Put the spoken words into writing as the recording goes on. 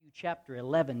chapter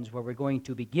 11 is where we're going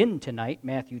to begin tonight,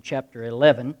 Matthew chapter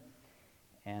 11.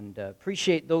 And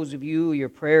appreciate those of you, your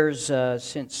prayers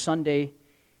since Sunday.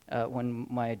 When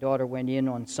my daughter went in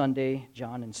on Sunday,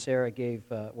 John and Sarah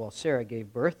Sarah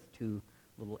gave birth to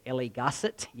little Ellie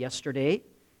Gossett yesterday.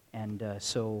 And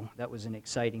so that was an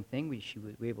exciting thing. We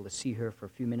were able to see her for a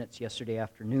few minutes yesterday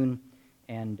afternoon.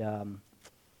 And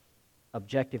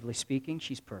objectively speaking,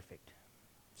 she's perfect.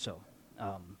 So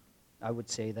I would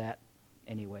say that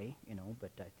anyway,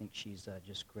 but I think she's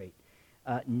just great.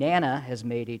 Nana has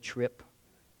made a trip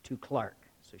to Clark.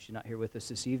 So she's not here with us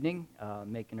this evening,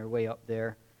 making her way up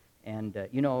there. And,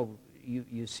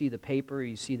 you see the paper,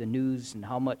 you see the news, and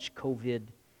how much COVID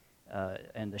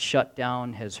and the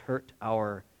shutdown has hurt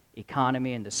our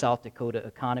economy and the South Dakota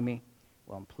economy.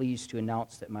 Well, I'm pleased to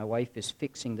announce that my wife is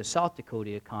fixing the South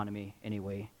Dakota economy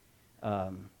anyway,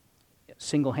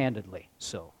 single-handedly.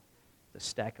 So the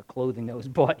stack of clothing that was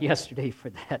bought yesterday for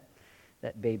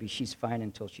that baby, she's fine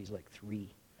until she's like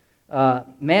 3.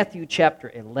 Matthew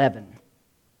chapter 11.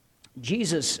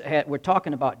 We're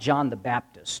talking about John the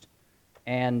Baptist,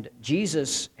 and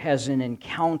Jesus has an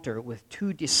encounter with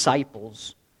 2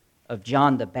 disciples of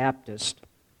John the Baptist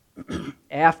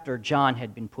after John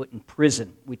had been put in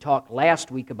prison. We talked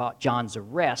last week about John's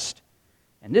arrest,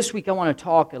 and this week I want to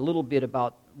talk a little bit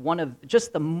about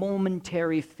just the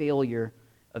momentary failure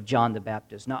of John the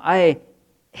Baptist. Now, I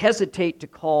hesitate to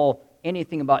call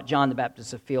anything about John the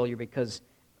Baptist a failure because,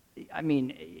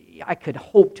 I could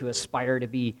hope to aspire to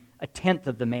be a tenth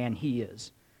of the man he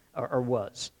is or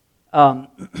was.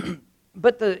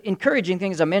 But the encouraging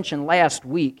thing, as I mentioned last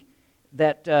week,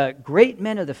 that great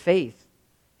men of the faith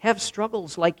have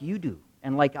struggles like you do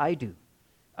and like I do.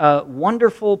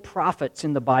 Wonderful prophets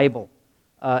in the Bible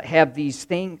have these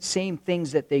same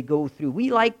things that they go through. We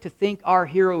like to think our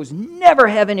heroes never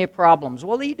have any problems.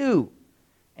 Well, they do.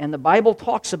 And the Bible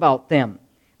talks about them.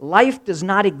 Life does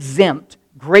not exempt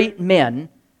great men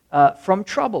from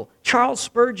trouble. Charles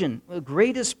Spurgeon, the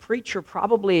greatest preacher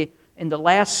probably in the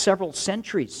last several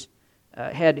centuries,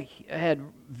 had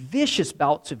vicious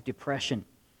bouts of depression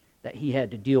that he had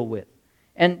to deal with.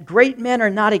 And great men are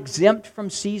not exempt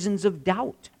from seasons of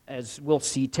doubt, as we'll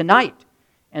see tonight.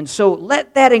 And so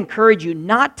let that encourage you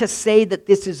not to say that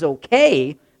this is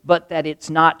okay, but that it's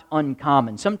not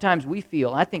uncommon. Sometimes we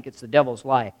feel, I think it's the devil's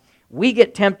lie, we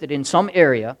get tempted in some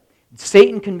area.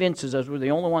 Satan convinces us we're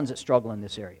the only ones that struggle in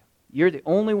this area. You're the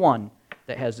only one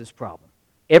that has this problem.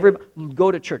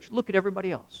 Go to church. Look at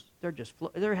everybody else.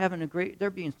 They're having they're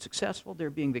being successful. They're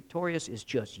being victorious. It's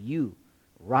just you,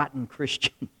 rotten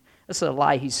Christian. That's a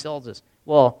lie he sells us.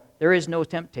 Well, there is no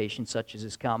temptation such as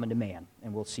is common to man,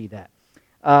 and we'll see that.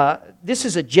 This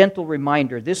is a gentle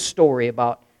reminder, this story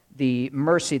about the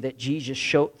mercy that Jesus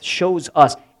shows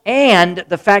us and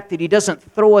the fact that he doesn't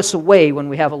throw us away when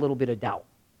we have a little bit of doubt.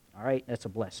 All right, that's a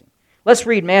blessing. Let's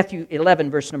read Matthew 11,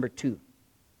 verse number 2.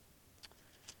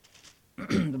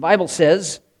 The Bible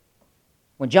says,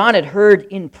 when John had heard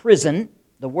in prison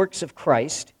the works of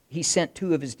Christ, he sent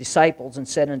 2 of his disciples and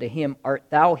said unto him, Art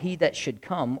thou he that should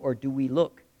come, or do we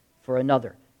look for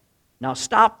another? Now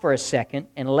stop for a second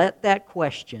and let that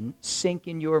question sink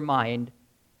in your mind.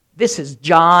 This is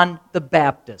John the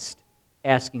Baptist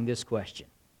asking this question.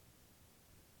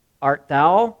 Art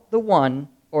thou the one,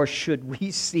 or should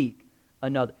we seek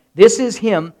another? This is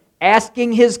him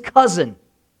asking his cousin.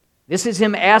 This is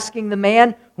him asking the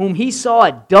man whom he saw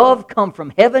a dove come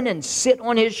from heaven and sit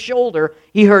on his shoulder.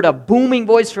 He heard a booming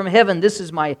voice from heaven. This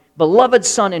is my beloved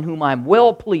Son in whom I'm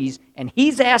well pleased. And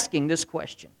he's asking this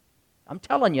question. I'm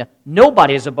telling you,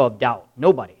 nobody is above doubt.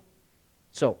 Nobody.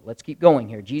 So, let's keep going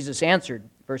here. Jesus answered,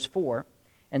 verse 4,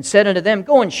 and said unto them,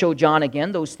 Go and show John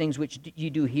again those things which ye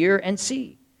do hear and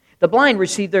see. The blind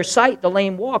receive their sight, the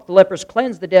lame walk, the lepers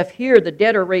cleanse, the deaf hear, the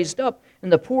dead are raised up,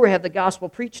 and the poor have the gospel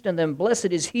preached unto them. Blessed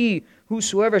is he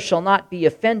whosoever shall not be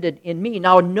offended in me.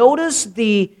 Now notice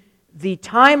the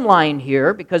timeline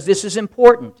here, because this is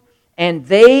important. And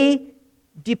they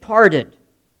departed,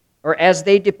 or as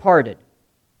they departed,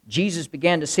 Jesus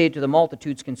began to say to the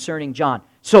multitudes concerning John.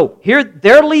 So here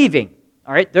they're leaving,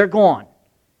 all right, they're gone.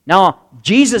 Now,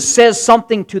 Jesus says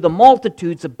something to the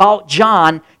multitudes about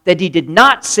John that he did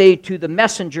not say to the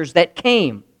messengers that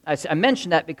came. I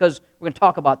mentioned that because we're going to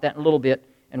talk about that in a little bit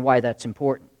and why that's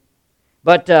important.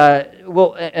 But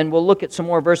we'll look at some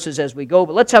more verses as we go.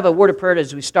 But let's have a word of prayer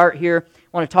as we start here.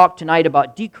 I want to talk tonight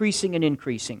about decreasing and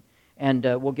increasing. And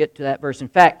we'll get to that verse. In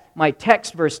fact, my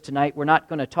text verse tonight we're not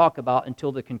going to talk about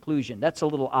until the conclusion. That's a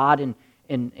little odd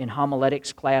in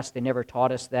homiletics class. They never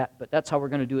taught us that. But that's how we're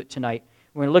going to do it tonight.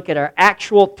 We're going to look at our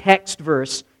actual text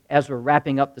verse as we're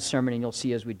wrapping up the sermon, and you'll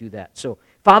see as we do that. So,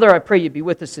 Father, I pray you be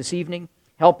with us this evening.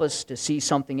 help us to see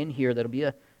something in here that'll be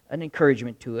an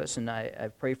encouragement to us. And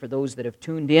I pray for those that have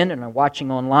tuned in and are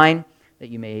watching online that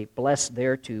you may bless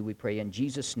there too. We pray in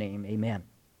Jesus' name, amen.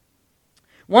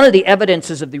 One of the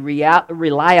evidences of the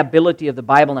reliability of the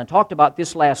Bible, and I talked about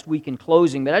this last week in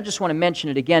closing, but I just want to mention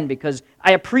it again because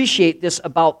I appreciate this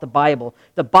about the Bible.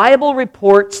 The Bible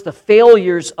reports the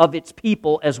failures of its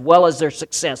people as well as their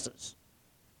successes.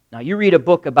 Now, you read a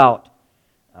book about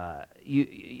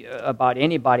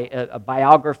anybody, a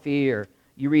biography, or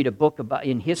you read a book about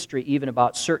in history, even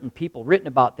about certain people written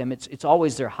about them. It's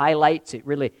always their highlights.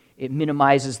 It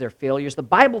minimizes their failures. The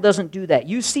Bible doesn't do that.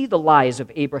 You see the lies of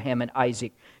Abraham and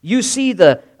Isaac. You see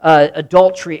the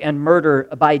adultery and murder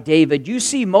by David. You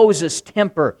see Moses'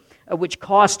 temper, which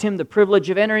cost him the privilege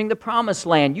of entering the promised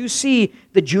land. You see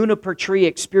the juniper tree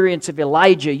experience of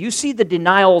Elijah. You see the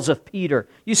denials of Peter.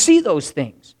 You see those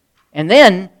things. And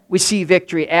then we see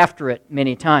victory after it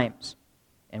many times.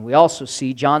 And we also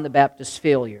see John the Baptist's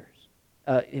failures,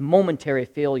 a momentary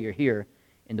failure here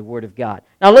in the Word of God.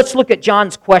 Now let's look at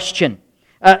John's question.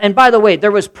 And by the way,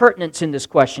 there was pertinence in this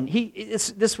question.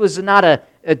 This was not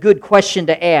a good question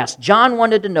to ask. John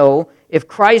wanted to know if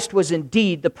Christ was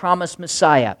indeed the promised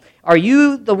Messiah. Are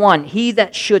you the one, he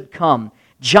that should come?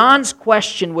 John's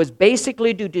question was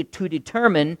basically to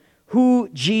determine who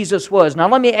Jesus was. Now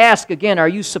let me ask again, are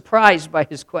you surprised by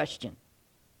his question?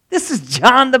 This is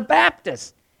John the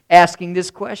Baptist asking this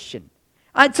question.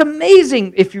 It's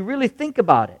amazing if you really think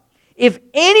about it. If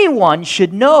anyone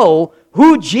should know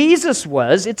who Jesus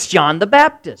was, it's John the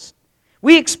Baptist.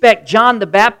 We expect John the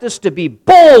Baptist to be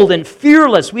bold and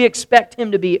fearless. We expect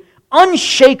him to be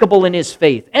unshakable in his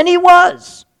faith. And he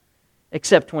was,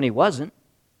 except when he wasn't.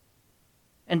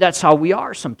 And that's how we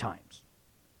are sometimes.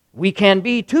 We can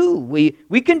be too. We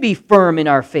can be firm in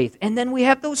our faith. And then we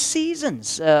have those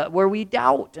seasons where we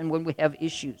doubt and when we have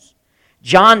issues.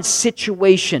 John's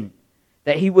situation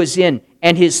that he was in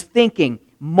and his thinking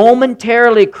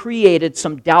momentarily created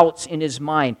some doubts in his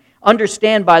mind.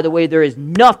 Understand, by the way, there is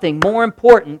nothing more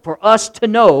important for us to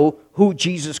know who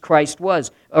Jesus Christ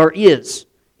was or is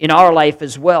in our life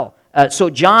as well. So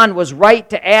John was right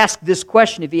to ask this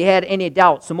question if he had any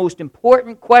doubts. The most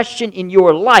important question in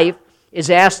your life is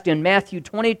asked in Matthew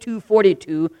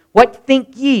 22:42, what think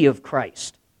ye of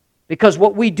Christ? Because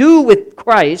what we do with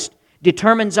Christ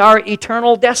determines our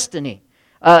eternal destiny.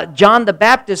 John the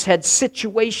Baptist had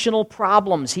situational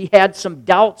problems. He had some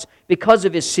doubts because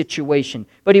of his situation.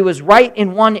 But he was right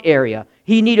in one area.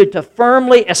 He needed to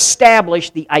firmly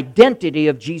establish the identity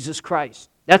of Jesus Christ.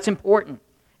 That's important.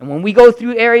 And when we go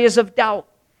through areas of doubt,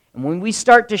 and when we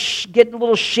start to get a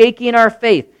little shaky in our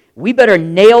faith, we better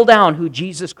nail down who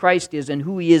Jesus Christ is and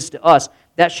who He is to us.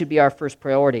 That should be our first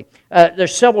priority.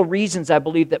 There's several reasons, I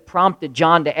believe, that prompted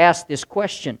John to ask this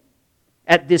question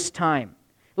at this time.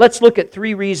 Let's look at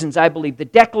three reasons, I believe. The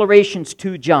declarations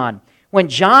to John. When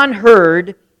John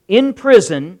heard in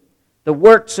prison the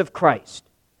works of Christ.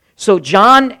 So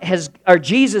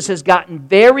Jesus has gotten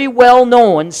very well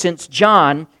known since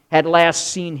John had last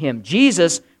seen Him.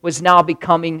 Jesus was now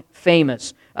becoming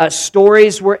famous.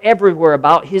 Stories were everywhere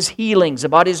about His healings,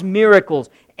 about His miracles,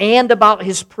 and about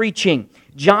His preaching.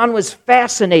 John was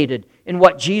fascinated in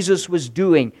what Jesus was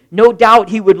doing. No doubt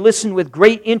he would listen with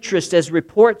great interest as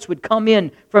reports would come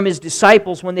in from his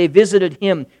disciples when they visited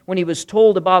him, when he was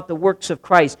told about the works of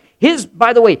Christ.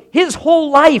 By the way, his whole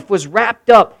life was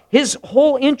wrapped up. His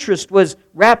whole interest was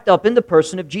wrapped up in the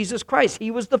person of Jesus Christ.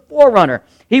 He was the forerunner.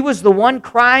 He was the one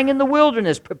crying in the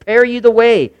wilderness, prepare ye the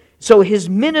way. So his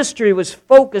ministry was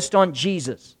focused on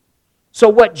Jesus. So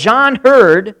what John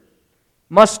heard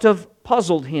must have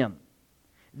puzzled him.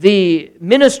 The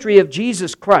ministry of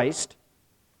Jesus Christ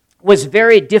was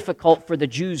very difficult for the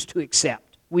Jews to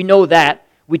accept. We know that.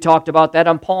 We talked about that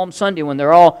on Palm Sunday when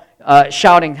they're all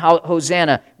shouting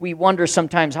Hosanna. We wonder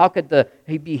sometimes how could there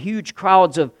be huge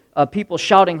crowds of people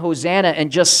shouting Hosanna and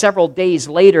just several days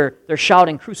later they're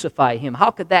shouting crucify Him.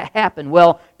 How could that happen?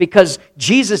 Well, because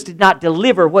Jesus did not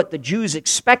deliver what the Jews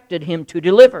expected Him to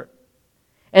deliver.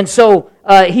 And so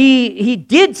he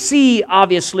did see,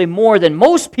 obviously, more than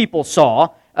most people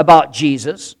saw about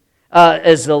Jesus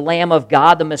as the Lamb of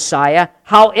God, the Messiah.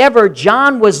 However,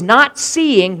 John was not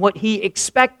seeing what he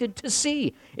expected to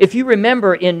see. If you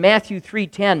remember in Matthew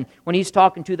 3:10, when he's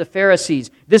talking to the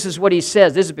Pharisees, this is what he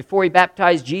says. This is before he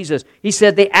baptized Jesus. He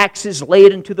said, the axe is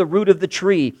laid into the root of the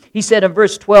tree. He said in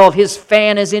verse 12, his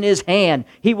fan is in his hand.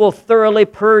 He will thoroughly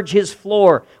purge his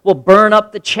floor, will burn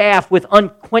up the chaff with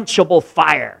unquenchable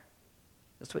fire.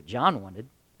 That's what John wanted.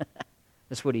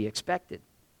 That's what he expected.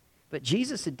 But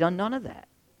Jesus had done none of that.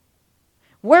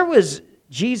 Where was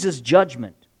Jesus'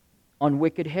 judgment on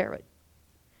wicked Herod?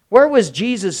 Where was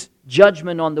Jesus'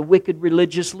 judgment on the wicked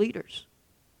religious leaders?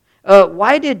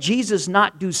 Why did Jesus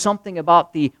not do something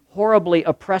about the horribly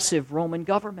oppressive Roman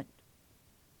government?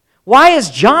 Why is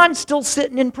John still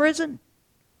sitting in prison?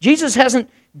 Jesus hasn't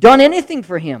done anything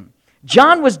for him.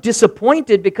 John was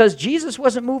disappointed because Jesus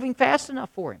wasn't moving fast enough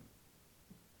for him.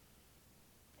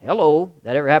 Hello,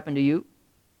 that ever happened to you?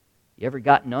 You ever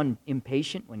gotten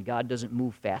impatient when God doesn't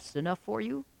move fast enough for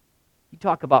you? You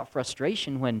talk about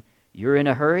frustration when you're in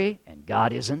a hurry and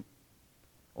God isn't.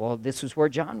 Well, this is where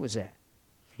John was at.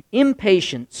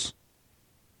 Impatience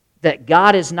that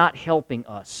God is not helping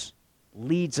us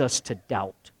leads us to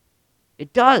doubt.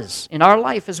 It does in our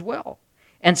life as well.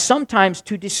 And sometimes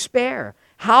to despair.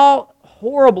 How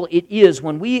horrible it is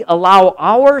when we allow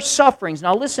our sufferings,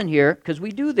 now listen here, because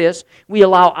we do this, we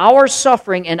allow our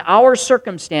suffering and our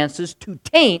circumstances to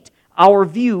taint our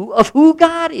view of who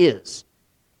God is.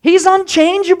 He's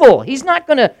unchangeable. He's not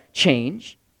going to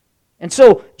change. And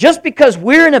so just because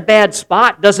we're in a bad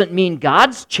spot doesn't mean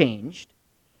God's changed.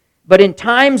 But in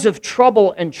times of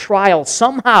trouble and trial,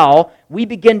 somehow we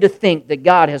begin to think that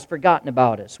God has forgotten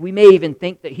about us. We may even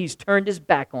think that He's turned His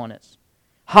back on us.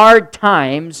 Hard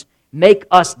times make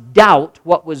us doubt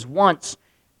what was once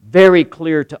very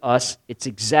clear to us. It's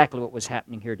exactly what was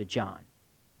happening here to John.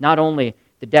 Not only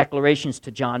the declarations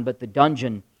to John, but the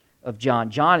dungeon of John.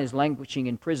 John is languishing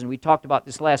in prison. We talked about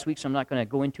this last week, so I'm not going to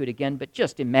go into it again, but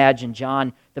just imagine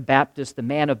John the Baptist, the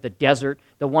man of the desert,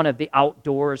 the one of the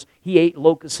outdoors. He ate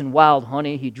locusts and wild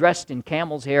honey. He dressed in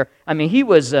camel's hair. I mean, he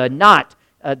was not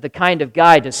the kind of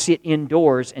guy to sit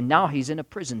indoors, and now he's in a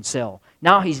prison cell.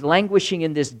 Now he's languishing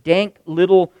in this dank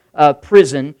little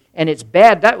prison, and it's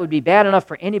bad. That would be bad enough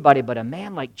for anybody, but a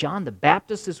man like John the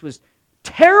Baptist, this was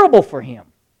terrible for him.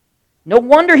 No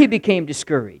wonder he became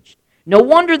discouraged. No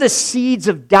wonder the seeds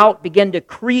of doubt began to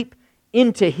creep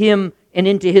into him and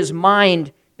into his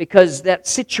mind, because that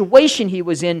situation he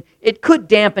was in, it could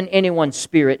dampen anyone's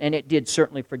spirit, and it did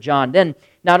certainly for John. Then,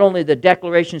 not only the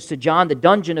declarations to John, the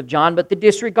dungeon of John, but the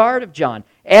disregard of John.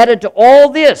 Added to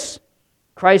all this,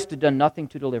 Christ had done nothing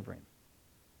to deliver him.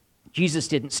 Jesus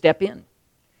didn't step in.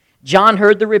 John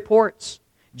heard the reports.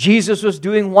 Jesus was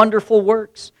doing wonderful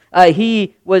works.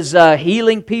 He was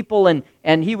healing people,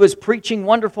 and he was preaching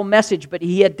wonderful message, but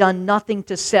he had done nothing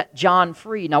to set John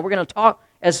free. Now, we're going to talk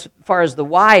as far as the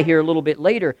why here a little bit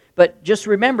later, but just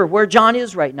remember where John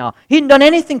is right now. He hadn't done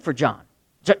anything for John.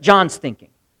 John's thinking.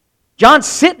 John's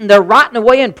sitting there rotting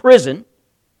away in prison,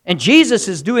 and Jesus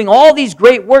is doing all these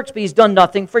great works, but he's done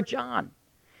nothing for John.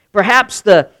 Perhaps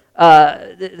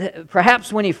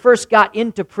when he first got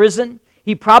into prison,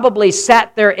 he probably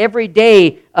sat there every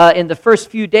day in the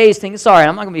first few days thinking, sorry,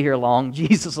 I'm not going to be here long.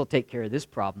 Jesus will take care of this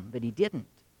problem. But he didn't.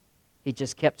 He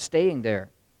just kept staying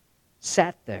there,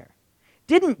 sat there.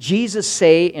 Didn't Jesus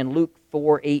say in Luke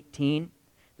 4:18,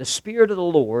 the Spirit of the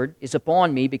Lord is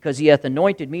upon me because He hath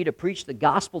anointed me to preach the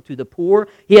gospel to the poor.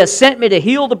 He has sent me to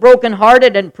heal the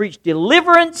brokenhearted and preach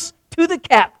deliverance to the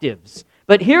captives.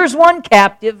 But here's one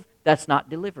captive that's not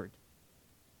delivered.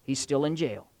 He's still in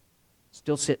jail,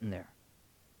 still sitting there.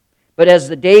 But as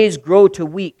the days grow to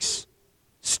weeks,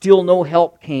 still no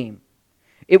help came.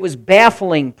 It was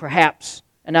baffling, perhaps,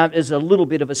 and that is a little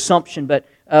bit of assumption, but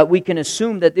we can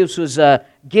assume that this was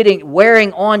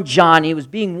wearing on John. He was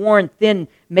being worn thin.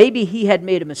 Maybe he had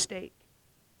made a mistake.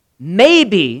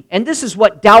 Maybe, and this is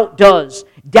what doubt does.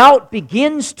 Doubt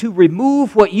begins to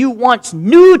remove what you once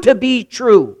knew to be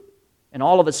true. And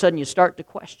all of a sudden you start to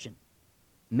question.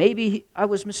 Maybe I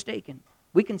was mistaken.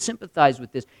 We can sympathize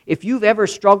with this. If you've ever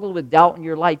struggled with doubt in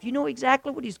your life, you know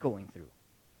exactly what he's going through.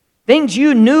 Things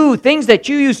you knew, things that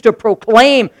you used to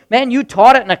proclaim. Man, you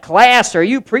taught it in a class, or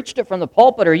you preached it from the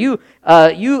pulpit, or you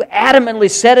adamantly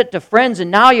said it to friends,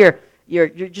 and now you're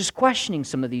just questioning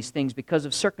some of these things because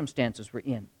of circumstances we're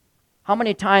in. How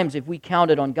many times have we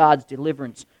counted on God's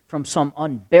deliverance from some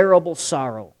unbearable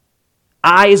sorrow?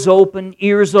 Eyes open,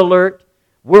 ears alert,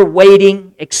 we're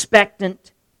waiting, expecting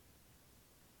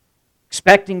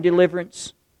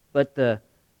deliverance, but the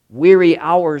weary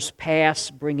hours pass,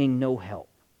 bringing no help.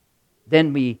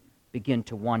 Then we begin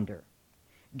to wonder.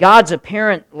 God's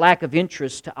apparent lack of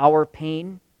interest to our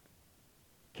pain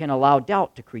can allow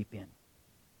doubt to creep in.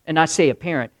 And I say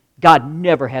apparent, God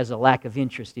never has a lack of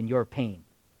interest in your pain.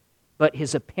 But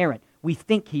His apparent, we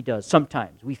think He does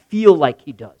sometimes. We feel like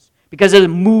He does because it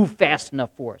doesn't move fast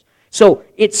enough for us. So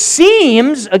it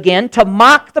seems, again, to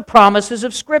mock the promises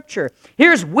of Scripture.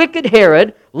 Here's wicked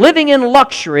Herod living in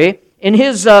luxury in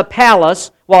his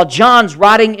palace while John's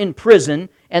rotting in prison,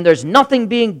 and there's nothing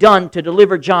being done to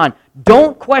deliver John.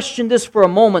 Don't question this for a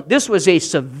moment. This was a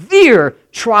severe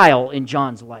trial in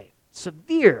John's life.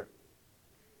 Severe.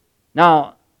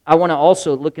 Now, I want to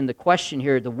also look in the question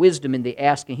here, the wisdom in the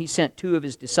asking. He sent 2 of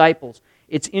his disciples.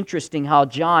 It's interesting how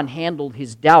John handled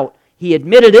his doubt. He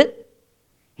admitted it,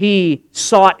 he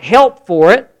sought help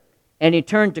for it, and he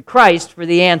turned to Christ for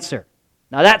the answer.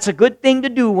 Now that's a good thing to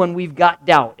do when we've got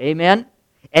doubt. Amen?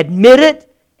 Admit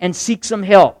it and seek some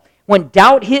help. When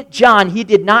doubt hit John, he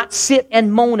did not sit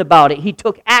and moan about it. He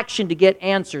took action to get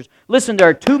answers. Listen, there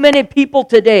are too many people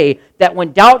today that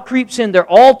when doubt creeps in, they're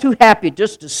all too happy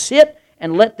just to sit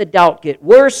and let the doubt get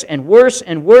worse and worse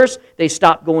and worse. They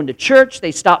stop going to church.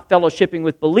 They stop fellowshipping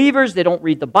with believers. They don't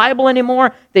read the Bible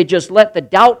anymore. They just let the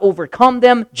doubt overcome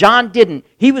them. John didn't.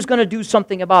 He was going to do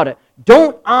something about it.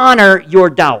 Don't honor your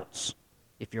doubts.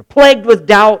 If you're plagued with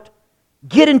doubt,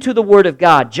 get into the Word of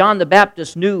God. John the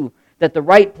Baptist knew that the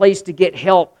right place to get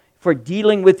help for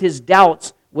dealing with his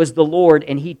doubts was the Lord,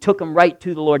 and he took him right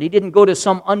to the Lord. He didn't go to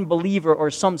some unbeliever or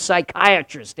some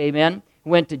psychiatrist, amen? He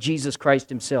went to Jesus Christ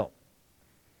himself.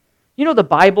 You know, the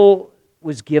Bible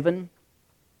was given,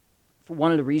 for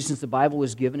one of the reasons the Bible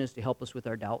was given is to help us with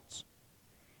our doubts.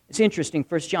 It's interesting,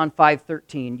 1 John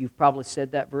 5:13, you've probably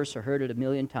said that verse or heard it a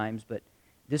million times, but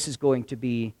this is going to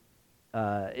be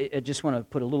I just want to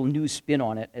put a little new spin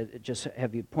on it, just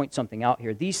have you point something out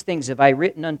here. These things have I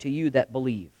written unto you that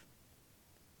believe.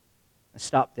 Let's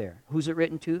stop there. Who's it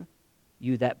written to?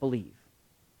 You that believe.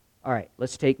 All right,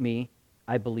 let's take me,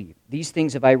 I believe. These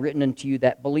things have I written unto you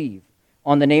that believe,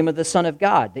 on the name of the Son of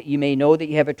God, that you may know that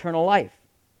you have eternal life,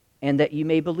 and that you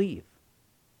may believe.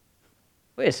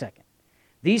 Wait a second.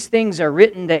 These things are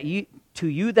written to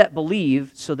you that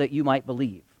believe, so that you might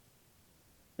believe.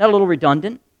 Not a little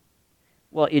redundant?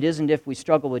 Well, it isn't if we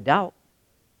struggle with doubt.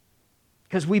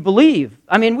 Because we believe.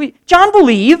 John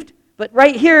believed, but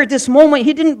right here at this moment,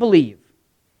 he didn't believe.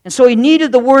 And so he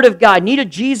needed the Word of God,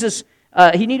 needed Jesus.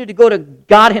 He needed to go to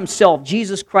God himself,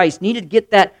 Jesus Christ, needed to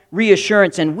get that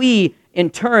reassurance. And we, in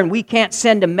turn, we can't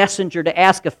send a messenger to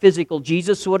ask a physical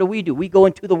Jesus. So what do? We go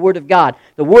into the Word of God.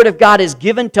 The Word of God is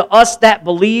given to us that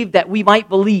believe, that we might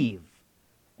believe.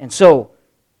 And so,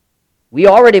 we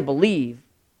already believe,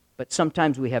 but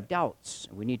sometimes we have doubts,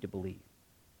 and we need to believe.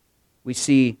 We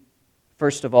see,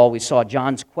 first of all, we saw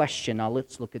John's question. Now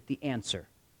let's look at the answer.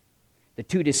 The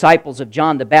 2 disciples of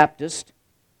John the Baptist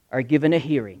are given a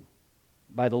hearing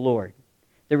by the Lord.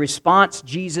 The response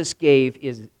Jesus gave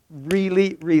is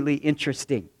really, really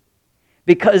interesting,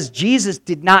 because Jesus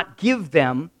did not give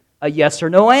them a yes or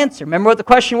no answer. Remember what the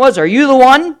question was? Are you the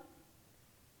one?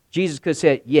 Jesus could have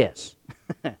said yes,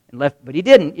 and left, but he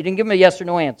didn't. He didn't give them a yes or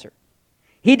no answer.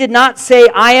 He did not say,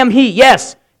 I am he.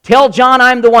 Yes, tell John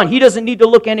I'm the one. He doesn't need to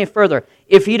look any further.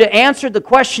 If he'd have answered the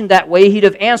question that way, he'd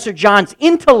have answered John's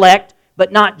intellect,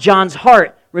 but not John's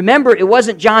heart. Remember, it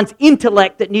wasn't John's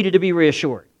intellect that needed to be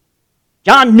reassured.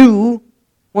 John knew.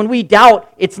 When we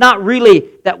doubt, it's not really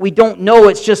that we don't know,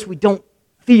 it's just we don't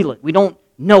feel it. We don't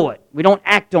know it. We don't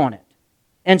act on it.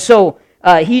 And so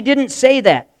he didn't say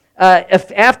that. If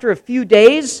after a few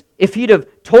days, if he'd have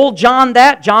told John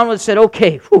that, John would have said,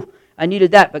 okay, I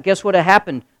needed that. But guess what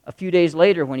happened a few days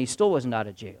later when he still wasn't out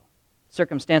of jail?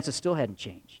 Circumstances still hadn't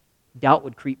changed. Doubt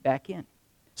would creep back in.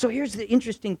 So here's the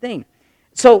interesting thing.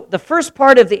 So the first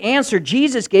part of the answer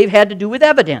Jesus gave had to do with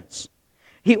evidence.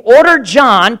 He ordered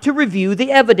John to review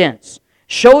the evidence.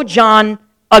 Show John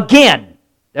again.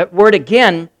 That word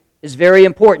again is very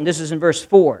important. This is in verse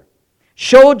 4.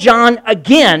 Show John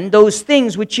again those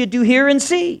things which you do hear and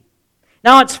see.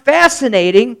 Now it's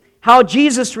fascinating how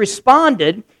Jesus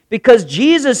responded, because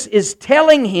Jesus is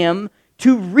telling him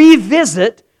to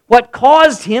revisit what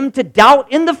caused him to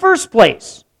doubt in the first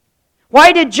place.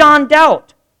 Why did John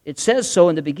doubt? It says so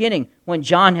in the beginning, when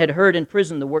John had heard in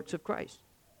prison the works of Christ.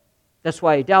 That's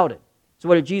why he doubted. So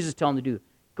what did Jesus tell him to do?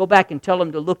 Go back and tell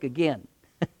him to look again.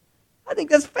 I think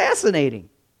that's fascinating.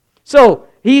 So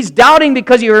he's doubting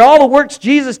because he heard all the works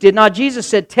Jesus did. Now Jesus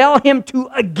said, tell him to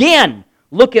again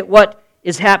look at what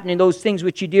is happening, those things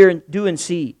which you do and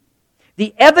see.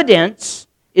 The evidence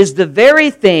is the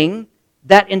very thing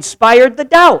that inspired the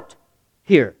doubt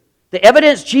here. The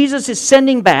evidence Jesus is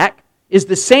sending back is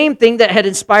the same thing that had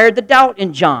inspired the doubt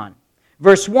in John.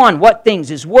 Verse 1, what things?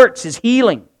 His works, his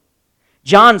healing.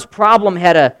 John's problem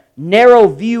had a narrow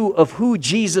view of who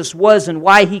Jesus was and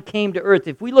why he came to earth.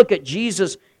 If we look at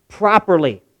Jesus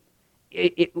properly,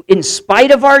 in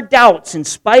spite of our doubts, in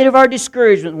spite of our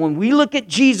discouragement, when we look at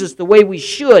Jesus the way we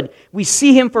should, we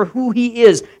see him for who he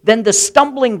is, then the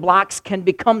stumbling blocks can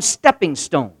become stepping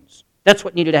stones. That's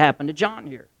what needed to happen to John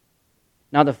here.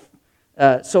 Now,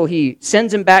 so he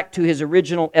sends him back to his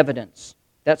original evidence.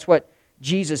 That's what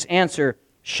Jesus' answer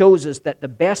shows us, that the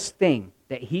best thing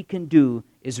that he can do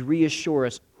is reassure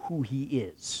us who he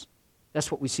is.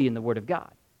 That's what we see in the Word of God.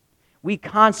 we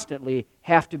constantly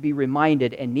have to be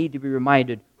reminded and need to be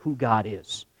reminded who God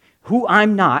is. Who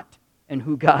I'm not and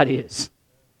who God is.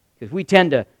 Because we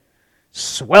tend to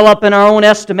swell up in our own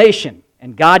estimation,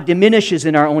 and God diminishes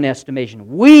in our own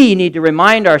estimation. We need to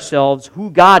remind ourselves who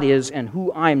God is and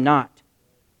who I'm not.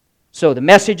 So the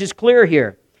message is clear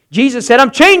here. Jesus said,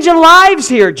 I'm changing lives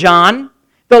here, John.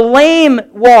 The lame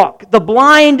walk, the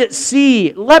blind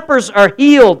see, lepers are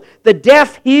healed, the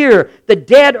deaf hear, the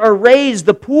dead are raised,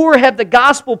 the poor have the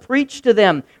gospel preached to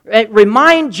them.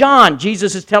 Remind John,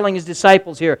 Jesus is telling his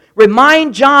disciples here,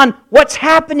 remind John what's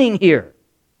happening here.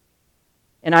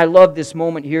 And I love this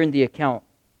moment here in the account.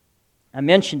 I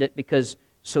mentioned it because,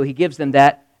 so he gives them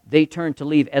that, they turn to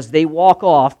leave. As they walk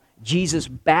off, Jesus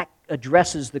back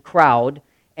addresses the crowd,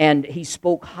 and he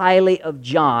spoke highly of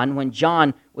John when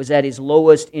John was at his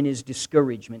lowest in his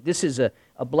discouragement. This is a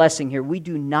blessing here. We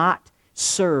do not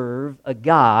serve a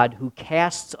God who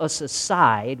casts us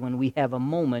aside when we have a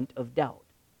moment of doubt.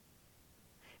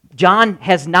 John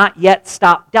has not yet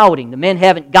stopped doubting. The men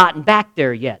haven't gotten back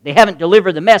there yet. They haven't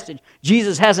delivered the message.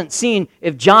 Jesus hasn't seen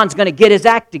if John's going to get his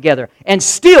act together. And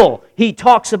still, he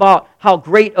talks about how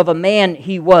great of a man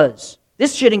he was.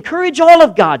 This should encourage all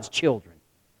of God's children.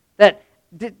 That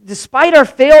despite our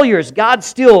failures, God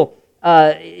still,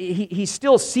 He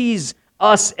still sees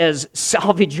us as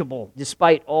salvageable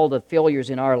despite all the failures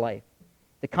in our life.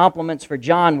 The compliments for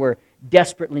John were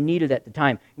desperately needed at the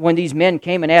time. When these men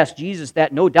came and asked Jesus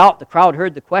that, no doubt the crowd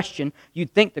heard the question.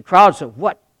 You'd think the crowd said,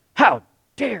 what? How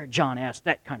dare John ask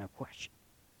that kind of question?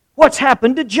 What's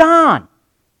happened to John?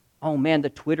 Oh man, the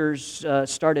Twitters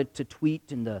started to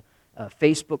tweet and the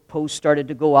Facebook posts started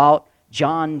to go out.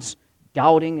 John's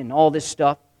doubting and all this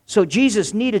stuff. So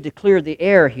Jesus needed to clear the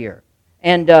air here.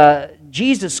 And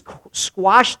Jesus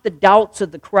squashed the doubts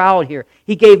of the crowd here.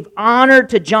 He gave honor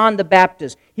to John the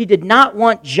Baptist. He did not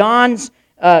want John's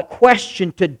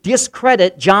question to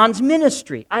discredit John's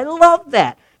ministry. I love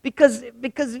that because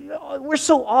we're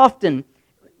so often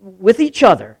with each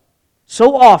other.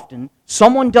 So often,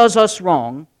 someone does us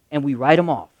wrong and we write them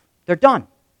off. They're done.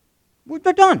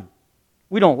 They're done.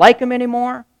 We don't like them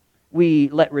anymore. We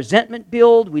let resentment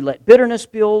build. We let bitterness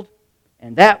build.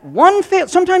 And that one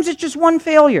sometimes it's just one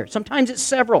failure. Sometimes it's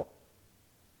several.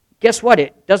 Guess what?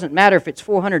 It doesn't matter if it's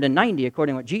 490,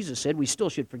 according to what Jesus said. We still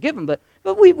should forgive them. But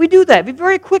we do that. We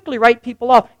very quickly write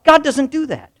people off. God doesn't do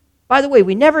that. By the way,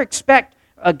 we never expect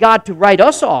God to write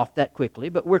us off that quickly,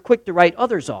 but we're quick to write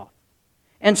others off.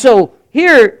 And so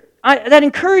here, that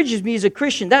encourages me as a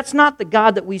Christian. That's not the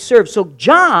God that we serve. So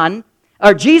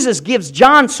Jesus gives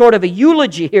John sort of a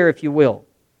eulogy here, if you will.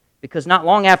 Because not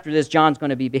long after this, John's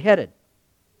going to be beheaded.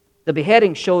 The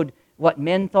beheading showed what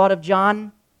men thought of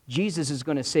John. Jesus is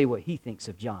going to say what he thinks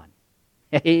of John.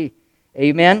 Hey,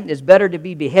 amen? It's better to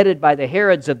be beheaded by the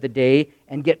Herods of the day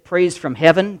and get praise from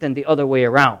heaven than the other way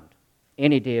around,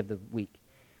 any day of the week.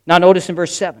 Now notice in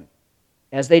verse 7,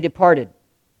 as they departed,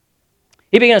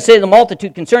 he began to say to the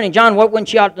multitude concerning John, what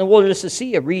went ye out in the wilderness to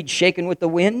see? A reed shaken with the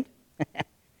wind?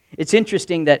 It's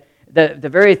interesting that the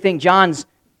very thing John's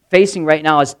facing right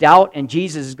now is doubt, and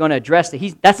Jesus is going to address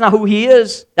that. That's not who he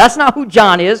is. That's not who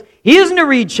John is. He isn't a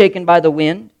reed shaken by the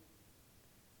wind.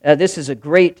 This is a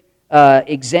great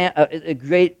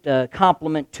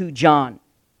compliment to John.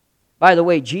 By the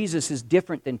way, Jesus is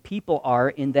different than people are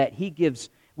in that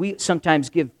we sometimes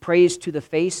give praise to the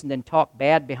face and then talk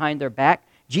bad behind their back.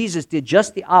 Jesus did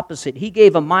just the opposite. He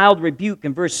gave a mild rebuke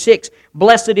in verse 6.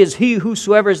 Blessed is he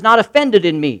whosoever is not offended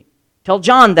in me. Tell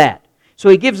John that. So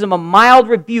he gives them a mild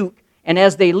rebuke, and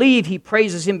as they leave, he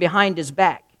praises him behind his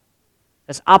back.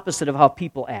 That's opposite of how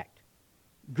people act.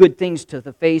 Good things to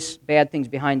the face, bad things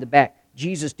behind the back.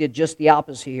 Jesus did just the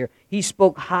opposite here. He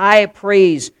spoke high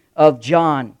praise of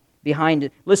John behind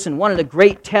it. Listen, one of the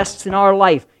great tests in our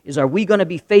life is, are we going to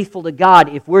be faithful to God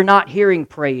if we're not hearing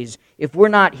praise, if we're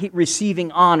not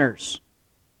receiving honors?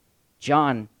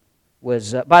 John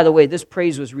was, by the way, this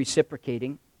praise was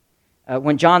reciprocating.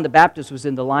 When John the Baptist was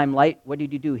in the limelight, what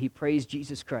did he do? He praised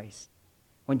Jesus Christ.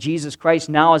 When Jesus Christ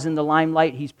now is in the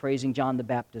limelight, he's praising John the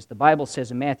Baptist. The Bible says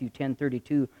in Matthew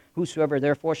 10:32, whosoever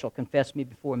therefore shall confess me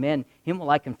before men, him will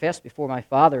I confess before my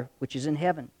Father which is in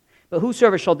heaven. But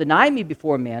whosoever shall deny me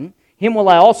before men, him will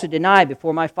I also deny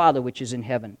before my Father which is in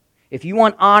heaven. If you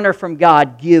want honor from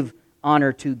God, give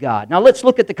honor to God. Now let's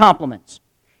look at the compliments.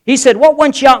 He said, what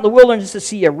went ye out in the wilderness to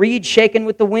see? A reed shaken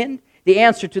with the wind? The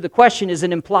answer to the question is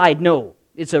an implied no.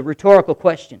 It's a rhetorical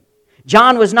question.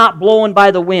 John was not blown by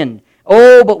the wind.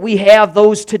 Oh, but we have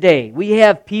those today. We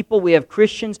have people, we have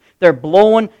Christians, they're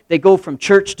blown. They go from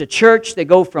church to church. They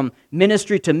go from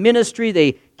ministry to ministry.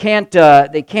 They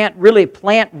They can't really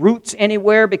plant roots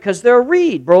anywhere because they're a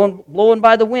reed blowing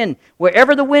by the wind.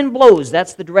 Wherever the wind blows,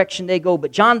 that's the direction they go.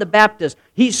 But John the Baptist,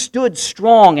 he stood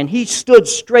strong and he stood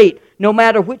straight no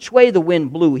matter which way the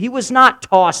wind blew. He was not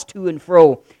tossed to and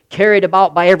fro, carried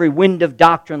about by every wind of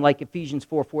doctrine like Ephesians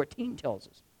 4:14 tells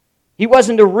us. He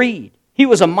wasn't a reed. He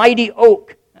was a mighty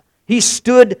oak. He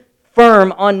stood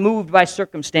firm, unmoved by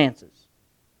circumstances.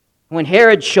 When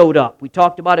Herod showed up, we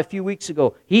talked about a few weeks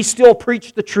ago, he still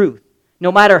preached the truth,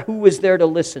 no matter who was there to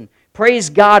listen. Praise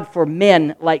God for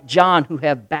men like John who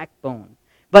have backbone.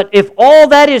 But if all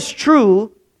that is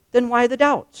true, then why the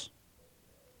doubts?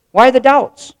 Why the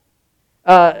doubts?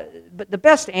 But the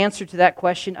best answer to that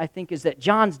question, I think, is that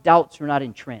John's doubts were not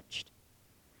entrenched.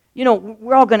 You know,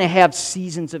 we're all going to have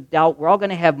seasons of doubt. We're all going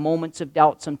to have moments of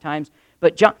doubt sometimes.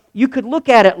 But John, you could look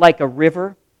at it like a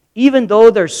river. Even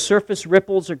though their surface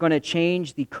ripples are going to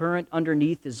change, the current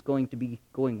underneath is going to be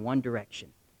going one direction.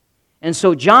 And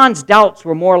so John's doubts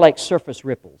were more like surface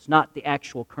ripples, not the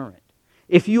actual current.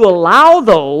 If you allow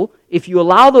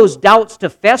those doubts to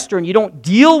fester and you don't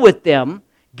deal with them,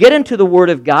 get into the Word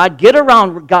of God, get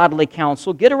around godly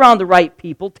counsel, get around the right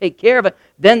people, take care of it,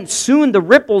 then soon the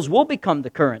ripples will become the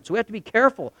current. So we have to be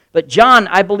careful. But John,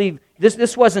 I believe,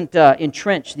 this wasn't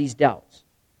entrenched, these doubts.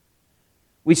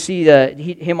 We see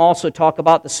him also talk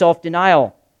about the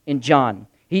self-denial in John.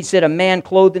 He said, a man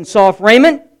clothed in soft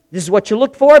raiment, this is what you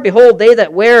look for. Behold, they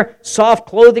that wear soft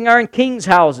clothing are in kings'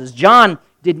 houses. John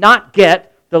did not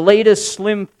get the latest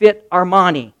slim fit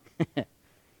Armani.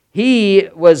 He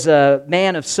was a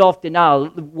man of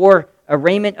self-denial, wore a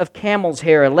raiment of camel's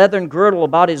hair, a leathern girdle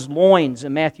about his loins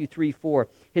in Matthew 3:4.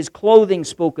 His clothing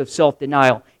spoke of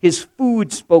self-denial. His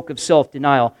food spoke of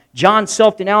self-denial. John's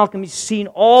self-denial can be seen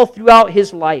all throughout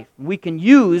his life. We can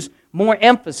use more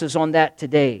emphasis on that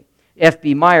today.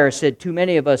 F.B. Meyer said, too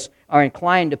many of us are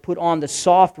inclined to put on the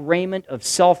soft raiment of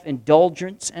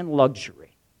self-indulgence and luxury.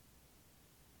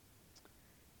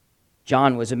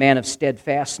 John was a man of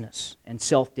steadfastness and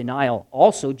self-denial.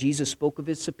 Also, Jesus spoke of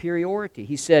his superiority.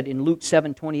 He said in Luke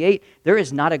 7:28, there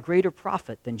is not a greater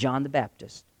prophet than John the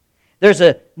Baptist. There's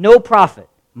no prophet,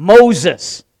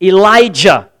 Moses,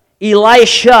 Elijah,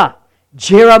 Elisha,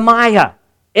 Jeremiah,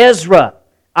 Ezra,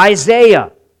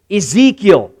 Isaiah,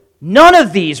 Ezekiel. None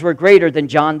of these were greater than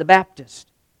John the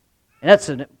Baptist. And that's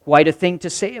quite a thing to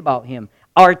say about him.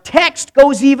 Our text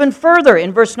goes even further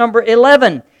in verse number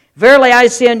 11. Verily I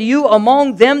say unto you,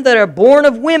 among them that are born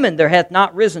of women, there hath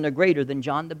not risen a greater than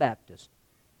John the Baptist.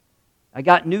 I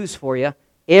got news for you.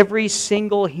 Every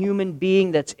single human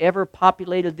being that's ever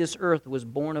populated this earth was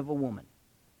born of a woman.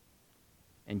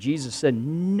 And Jesus said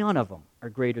none of them are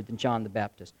greater than John the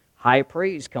Baptist. High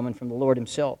praise coming from the Lord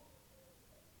himself.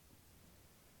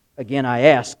 Again, I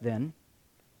ask then,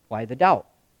 why the doubt?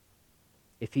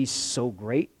 If he's so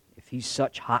great, if he's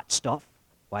such hot stuff,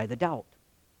 why the doubt?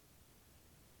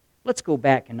 Let's go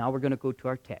back, and now we're going to go to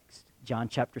our text. John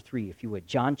chapter 3, if you would.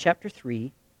 John chapter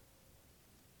 3.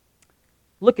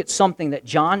 Look at something that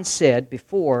John said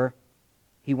before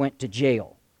he went to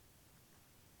jail.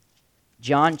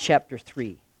 John chapter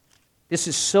 3. This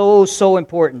is so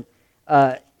important.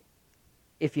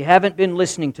 If you haven't been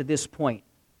listening to this point,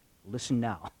 listen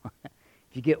now.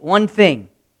 If you get one thing,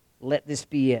 let this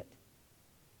be it.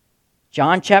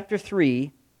 John chapter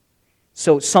 3.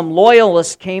 So some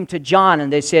loyalists came to John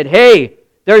and they said, hey,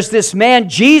 there's this man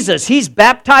Jesus. He's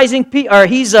baptizing people, or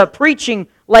he's preaching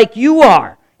like you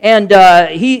are. And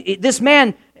this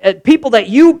man, people that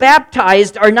you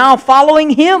baptized are now following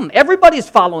him. Everybody's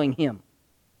following him.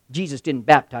 Jesus didn't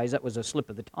baptize. That was a slip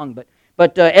of the tongue.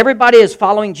 But everybody is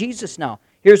following Jesus now.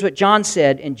 Here's what John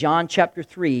said in John chapter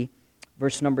 3,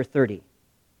 verse number 30.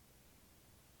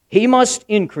 He must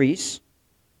increase,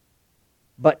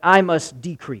 but I must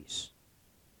decrease.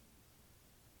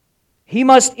 He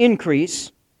must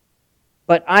increase,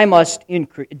 but I must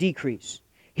decrease.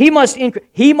 He must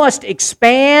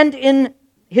expand in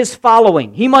his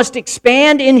following. He must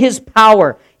expand in his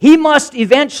power. He must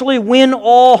eventually win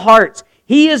all hearts.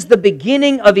 He is the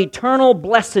beginning of eternal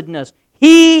blessedness.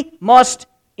 He must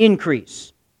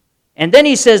increase. And then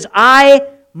he says, I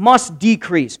must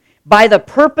decrease. By the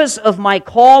purpose of my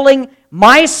calling,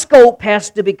 my scope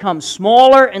has to become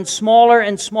smaller and smaller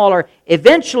and smaller.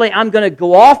 Eventually, I'm going to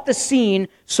go off the scene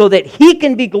so that he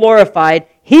can be glorified.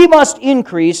 He must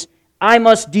increase. I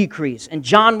must decrease. And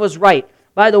John was right.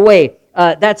 By the way,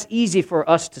 that's easy for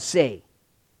us to say.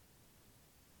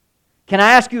 Can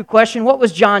I ask you a question? What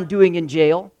was John doing in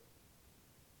jail?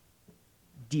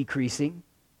 Decreasing.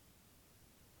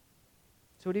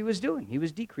 That's what he was doing. He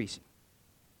was decreasing.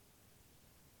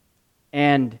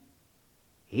 And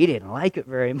he didn't like it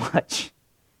very much.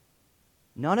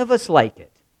 None of us like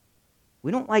it.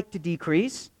 We don't like to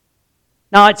decrease.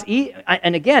 Now,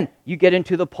 and again, you get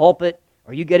into the pulpit,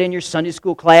 or you get in your Sunday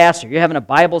school class, or you're having a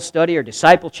Bible study or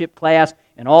discipleship class,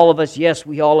 and all of us, yes,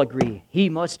 we all agree, he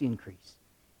must increase,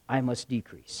 I must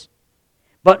decrease.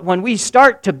 But when we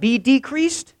start to be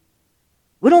decreased,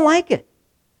 we don't like it.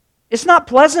 It's not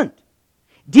pleasant.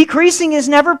 Decreasing is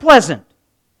never pleasant.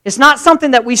 It's not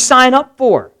something that we sign up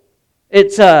for.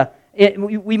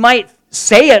 We might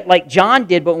say it like John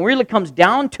did, but when it really comes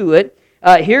down to it,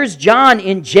 here's John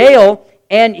in jail,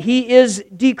 and he is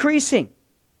decreasing.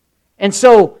 And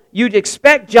so you'd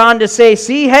expect John to say,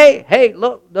 see, hey,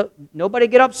 look, nobody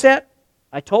get upset.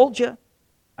 I told you,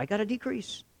 I got to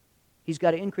decrease. He's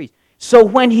got to increase. So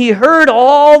when he heard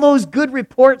all those good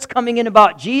reports coming in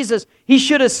about Jesus, he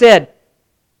should have said,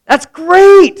 that's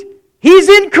great. He's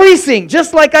increasing,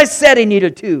 just like I said he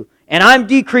needed to. And I'm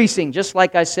decreasing, just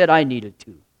like I said I needed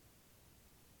to.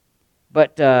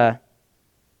 But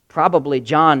probably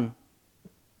John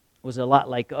was a lot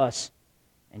like us.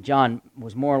 And John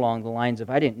was more along the lines of,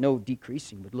 I didn't know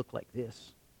decreasing would look like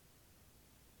this.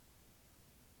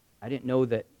 I didn't know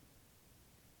that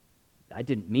I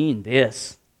didn't mean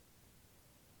this.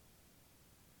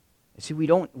 See, we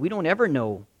don't ever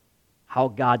know how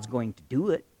God's going to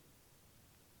do it,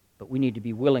 but we need to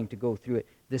be willing to go through it.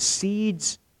 The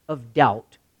seeds of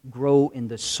doubt grow in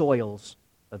the soils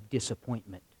of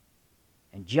disappointment.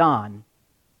 And John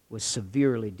was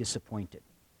severely disappointed.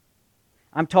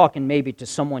 I'm talking maybe to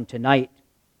someone tonight,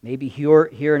 maybe here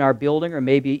in our building, or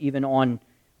maybe even on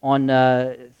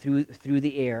through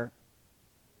the air.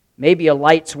 Maybe a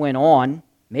lights went on.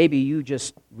 Maybe you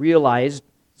just realized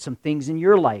some things in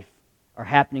your life are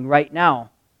happening right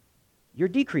now. You're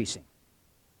decreasing.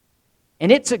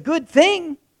 And it's a good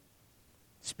thing,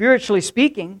 spiritually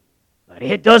speaking, but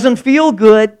it doesn't feel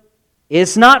good.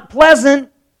 It's not pleasant.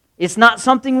 It's not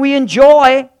something we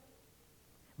enjoy.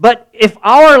 But if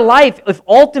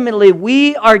ultimately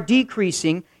we are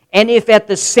decreasing, and if at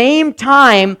the same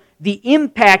time the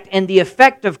impact and the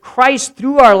effect of Christ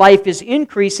through our life is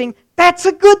increasing, that's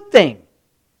a good thing.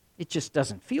 It just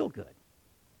doesn't feel good.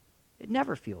 It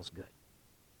never feels good.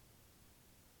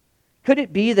 Could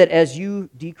it be that as you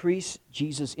decrease,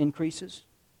 Jesus increases?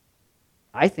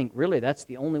 I think really that's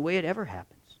the only way it ever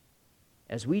happens.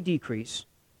 As we decrease,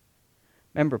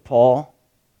 remember Paul,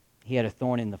 he had a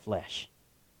thorn in the flesh.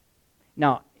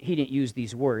 Now, he didn't use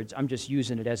these words. I'm just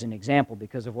using it as an example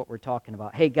because of what we're talking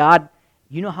about. Hey, God,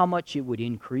 you know how much it would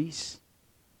increase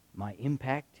my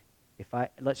impact if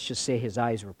let's just say his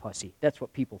eyes were pussy. That's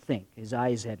what people think. His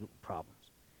eyes had problems.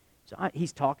 So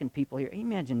he's talking to people here.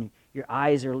 Imagine your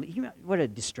eyes are, what a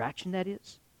distraction that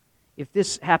is. If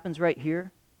this happens right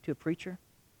here to a preacher,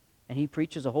 and he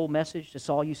preaches a whole message, that's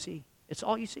all you see. It's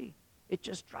all you see. It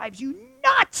just drives you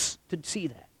nuts to see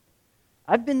that.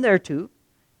 I've been there too.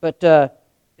 But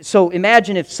so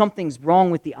imagine if something's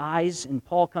wrong with the eyes and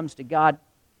Paul comes to God.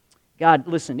 God,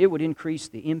 listen, it would increase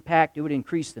the impact. It would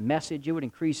increase the message. It would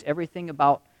increase everything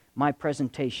about my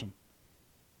presentation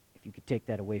if you could take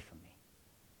that away from me.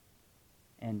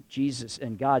 And Jesus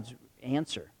and God's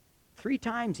answer, 3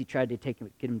 times he tried to get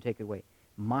him to take it away.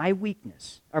 My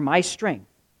weakness, or my strength,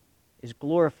 is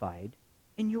glorified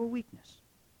in your weakness.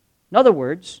 In other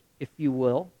words, if you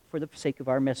will, for the sake of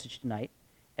our message tonight,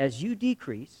 as you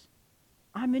decrease,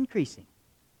 I'm increasing.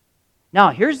 Now,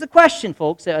 here's the question,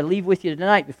 folks, that I leave with you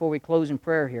tonight before we close in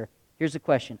prayer here. Here's the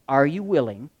question. Are you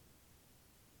willing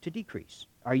to decrease?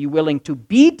 Are you willing to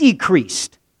be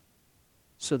decreased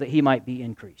so that he might be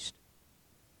increased?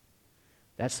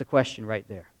 That's the question right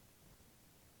there.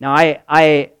 Now,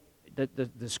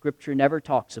 the Scripture never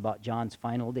talks about John's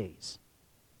final days.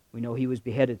 We know he was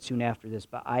beheaded soon after this,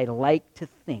 but I like to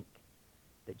think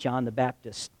that John the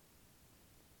Baptist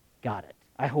got it.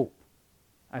 I hope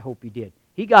he did.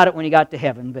 He got it when he got to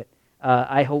heaven, but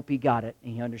I hope he got it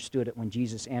and he understood it when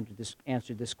Jesus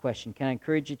answered this question. Can I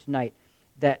encourage you tonight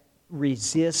that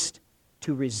resist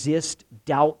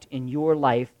doubt in your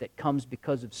life that comes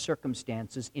because of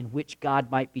circumstances in which God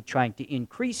might be trying to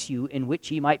increase you, in which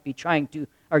he might be trying to,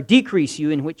 or decrease you,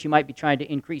 in which he might be trying to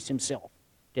increase himself.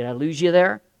 Did I lose you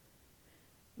there?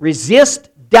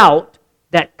 Resist doubt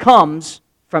that comes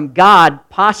from God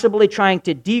possibly trying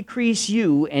to decrease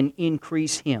you and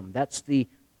increase him. That's the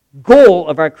goal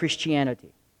of our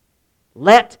Christianity.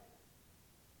 Let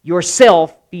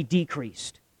yourself be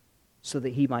decreased so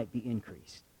that he might be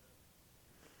increased.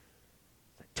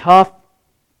 It's a tough,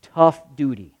 tough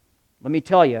duty. Let me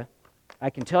tell you, I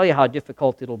can tell you how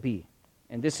difficult it'll be.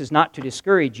 And this is not to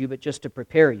discourage you, but just to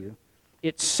prepare you.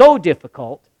 It's so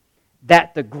difficult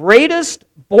that the greatest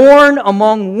born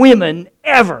among women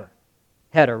ever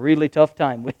had a really tough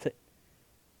time with it.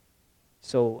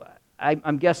 So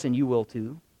I'm guessing you will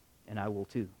too, and I will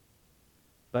too.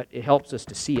 But it helps us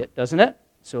to see it, doesn't it?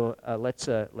 So let's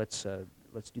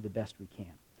do the best we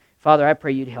can. Father, I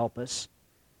pray you'd help us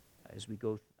as we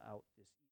go